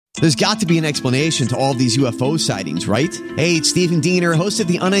There's got to be an explanation to all of these UFO sightings, right? Hey, it's Stephen Diener, host of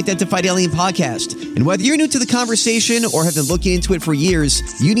the Unidentified Alien Podcast. And whether you're new to the conversation or have been looking into it for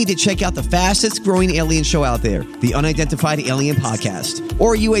years, you need to check out the fastest growing alien show out there, the Unidentified Alien Podcast,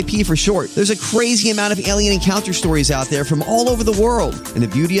 or UAP for short. There's a crazy amount of alien encounter stories out there from all over the world. And the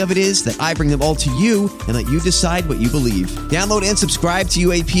beauty of it is that I bring them all to you and let you decide what you believe. Download and subscribe to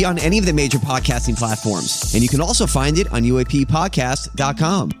UAP on any of the major podcasting platforms. And you can also find it on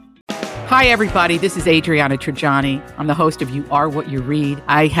UAPpodcast.com. Hi, everybody. This is Adriana Trajani. I'm the host of You Are What You Read.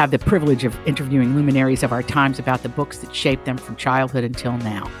 I have the privilege of interviewing luminaries of our times about the books that shaped them from childhood until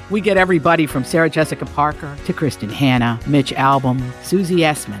now. We get everybody from Sarah Jessica Parker to Kristen Hanna, Mitch Albom, Susie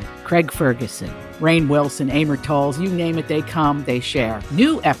Essman, Craig Ferguson, Rainn Wilson, Amor Tolls, you name it, they come, they share.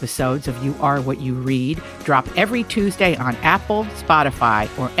 New episodes of You Are What You Read drop every Tuesday on Apple, Spotify,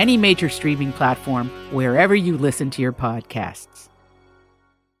 or any major streaming platform wherever you listen to your podcasts.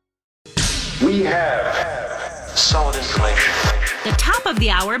 We have solid information. The top of the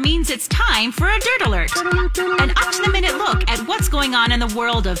hour means it's time for a Dirt Alert. An up-to-the-minute look at what's going on in the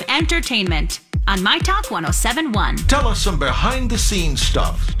world of entertainment on My Talk 107.1. Tell us some behind-the-scenes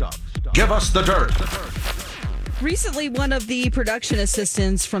stuff. Give us the dirt. Recently, one of the production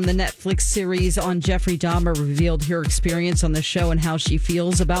assistants from the Netflix series on Jeffrey Dahmer revealed her experience on the show and how she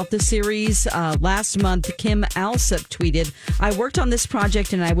feels about the series. Last month, Kim Alsop tweeted, "I worked on this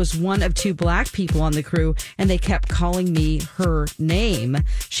project and I was one of 2 black people on the crew and they kept calling me her name."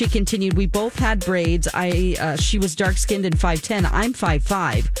 She continued, "We both had braids. She was dark-skinned and 5'10". I'm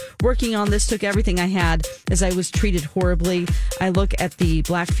 5'5". Working on this took everything I had as I was treated horribly. I look at the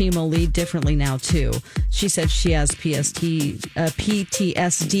black female lead differently now, too." She said she has PTSD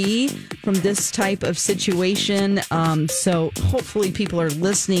from this type of situation. So hopefully people are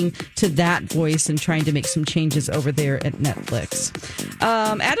listening to that voice and trying to make some changes over there at Netflix.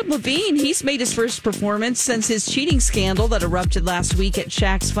 Adam Levine, he's made his first performance since his cheating scandal that erupted last week at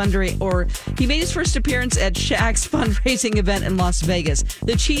Shaq's he made his first appearance at Shaq's fundraising event in Las Vegas.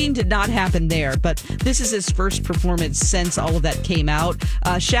 The cheating did not happen there, but this is his first performance since all of that came out.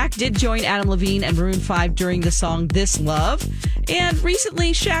 Shaq did join Adam Levine and Maroon 5 during the song This Love. And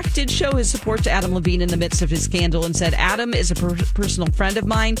recently, Shaq did show his support to Adam Levine in the midst of his scandal and said, "Adam is a personal friend of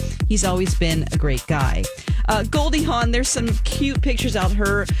mine. He's always been a great guy." Goldie Hawn, there's some cute pictures out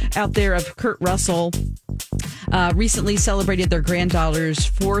there of Kurt Russell. Recently celebrated their granddaughter's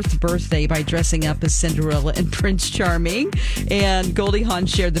 4th birthday by dressing up as Cinderella and Prince Charming. And Goldie Hawn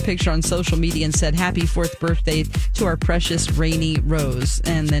shared the picture on social media and said, "Happy 4th birthday to our precious Rainy Rose."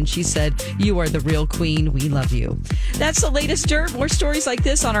 And then she said, "You are the real queen. We love you." That's the latest dirt. More stories like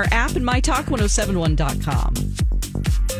this on our app and mytalk1071.com.